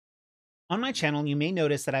On my channel, you may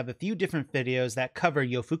notice that I have a few different videos that cover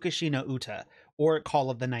Yofukashi No Uta, or Call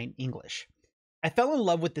of the Night in English. I fell in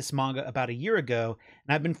love with this manga about a year ago,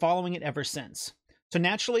 and I've been following it ever since. So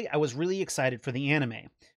naturally, I was really excited for the anime,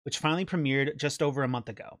 which finally premiered just over a month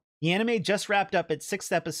ago. The anime just wrapped up its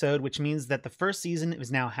 6th episode, which means that the first season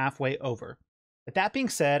is now halfway over. With that being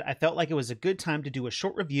said, I felt like it was a good time to do a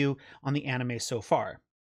short review on the anime so far.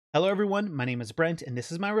 Hello everyone, my name is Brent, and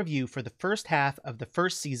this is my review for the first half of the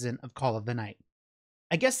first season of Call of the Night.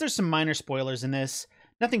 I guess there's some minor spoilers in this,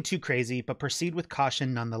 nothing too crazy, but proceed with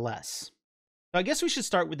caution nonetheless. So I guess we should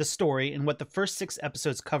start with the story and what the first 6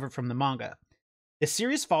 episodes cover from the manga. The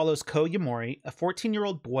series follows Ko Yamori, a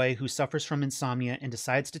 14-year-old boy who suffers from insomnia and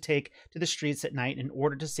decides to take to the streets at night in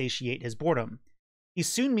order to satiate his boredom. He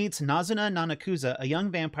soon meets Nazuna Nanakusa, a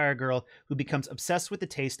young vampire girl who becomes obsessed with the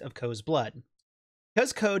taste of Ko's blood.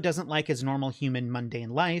 Because Ko doesn't like his normal human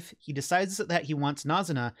mundane life, he decides that he wants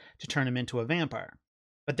Nazuna to turn him into a vampire.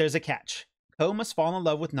 But there's a catch. Ko must fall in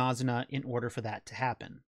love with Nazuna in order for that to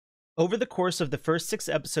happen. Over the course of the first 6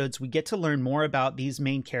 episodes, we get to learn more about these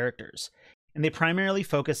main characters, and they primarily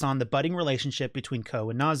focus on the budding relationship between Ko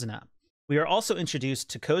and Nazuna. We are also introduced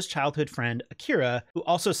to Ko's childhood friend, Akira, who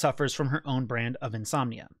also suffers from her own brand of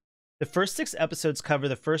insomnia. The first 6 episodes cover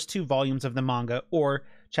the first 2 volumes of the manga, or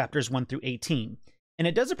chapters 1 through 18. And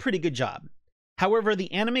it does a pretty good job. However,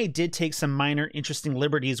 the anime did take some minor interesting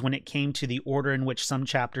liberties when it came to the order in which some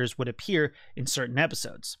chapters would appear in certain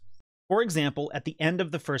episodes. For example, at the end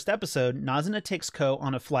of the first episode, Nazuna takes Ko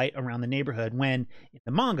on a flight around the neighborhood when, in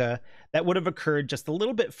the manga, that would have occurred just a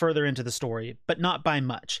little bit further into the story, but not by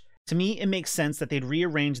much. To me, it makes sense that they'd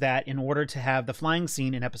rearrange that in order to have the flying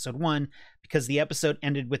scene in episode 1, because the episode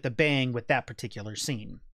ended with a bang with that particular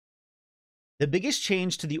scene. The biggest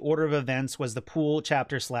change to the order of events was the pool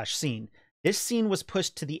chapter/scene. This scene was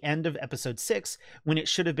pushed to the end of episode 6 when it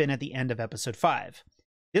should have been at the end of episode 5.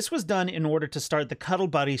 This was done in order to start the Cuddle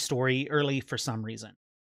Buddy story early for some reason.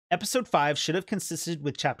 Episode 5 should have consisted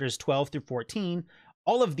with chapters 12 through 14.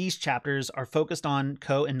 All of these chapters are focused on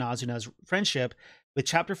Ko and Nazuna's friendship, with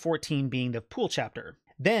chapter 14 being the pool chapter.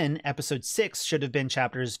 Then episode 6 should have been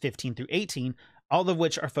chapters 15 through 18, all of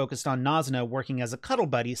which are focused on Nazuna working as a cuddle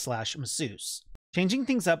buddy/masseuse. Changing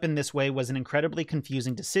things up in this way was an incredibly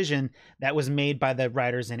confusing decision that was made by the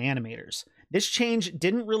writers and animators. This change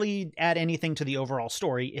didn't really add anything to the overall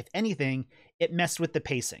story. If anything, it messed with the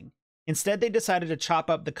pacing. Instead, they decided to chop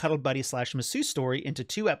up the cuddle buddy/masseuse story into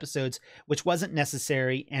 2 episodes, which wasn't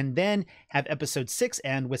necessary, and then have episode 6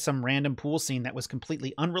 end with some random pool scene that was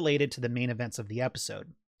completely unrelated to the main events of the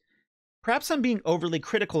episode. Perhaps I'm being overly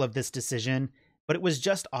critical of this decision, but it was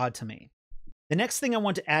just odd to me. The next thing I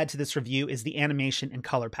want to add to this review is the animation and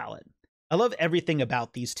color palette. I love everything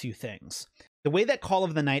about these 2 things. The way that Call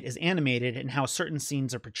of the Night is animated and how certain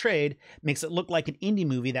scenes are portrayed makes it look like an indie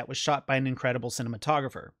movie that was shot by an incredible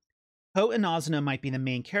cinematographer. Ko and Nazuna might be the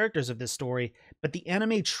main characters of this story, but the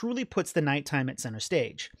anime truly puts the nighttime at center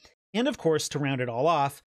stage. And of course, to round it all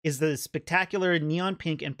off, is the spectacular neon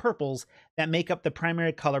pink and purples that make up the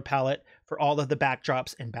primary color palette for all of the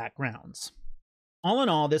backdrops and backgrounds. All in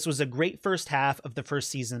all, this was a great first half of the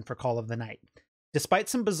first season for Call of the Night. Despite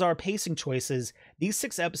some bizarre pacing choices, these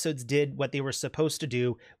 6 episodes did what they were supposed to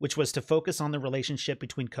do, which was to focus on the relationship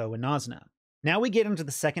between Ko and Nazuna. Now we get into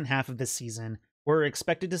the second half of this season, where we're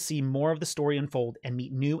expected to see more of the story unfold and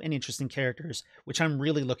meet new and interesting characters, which I'm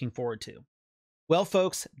really looking forward to. Well,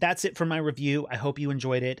 folks, that's it for my review. I hope you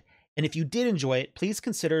enjoyed it. And if you did enjoy it, please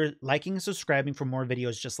consider liking and subscribing for more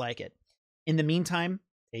videos just like it. In the meantime,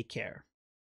 take care.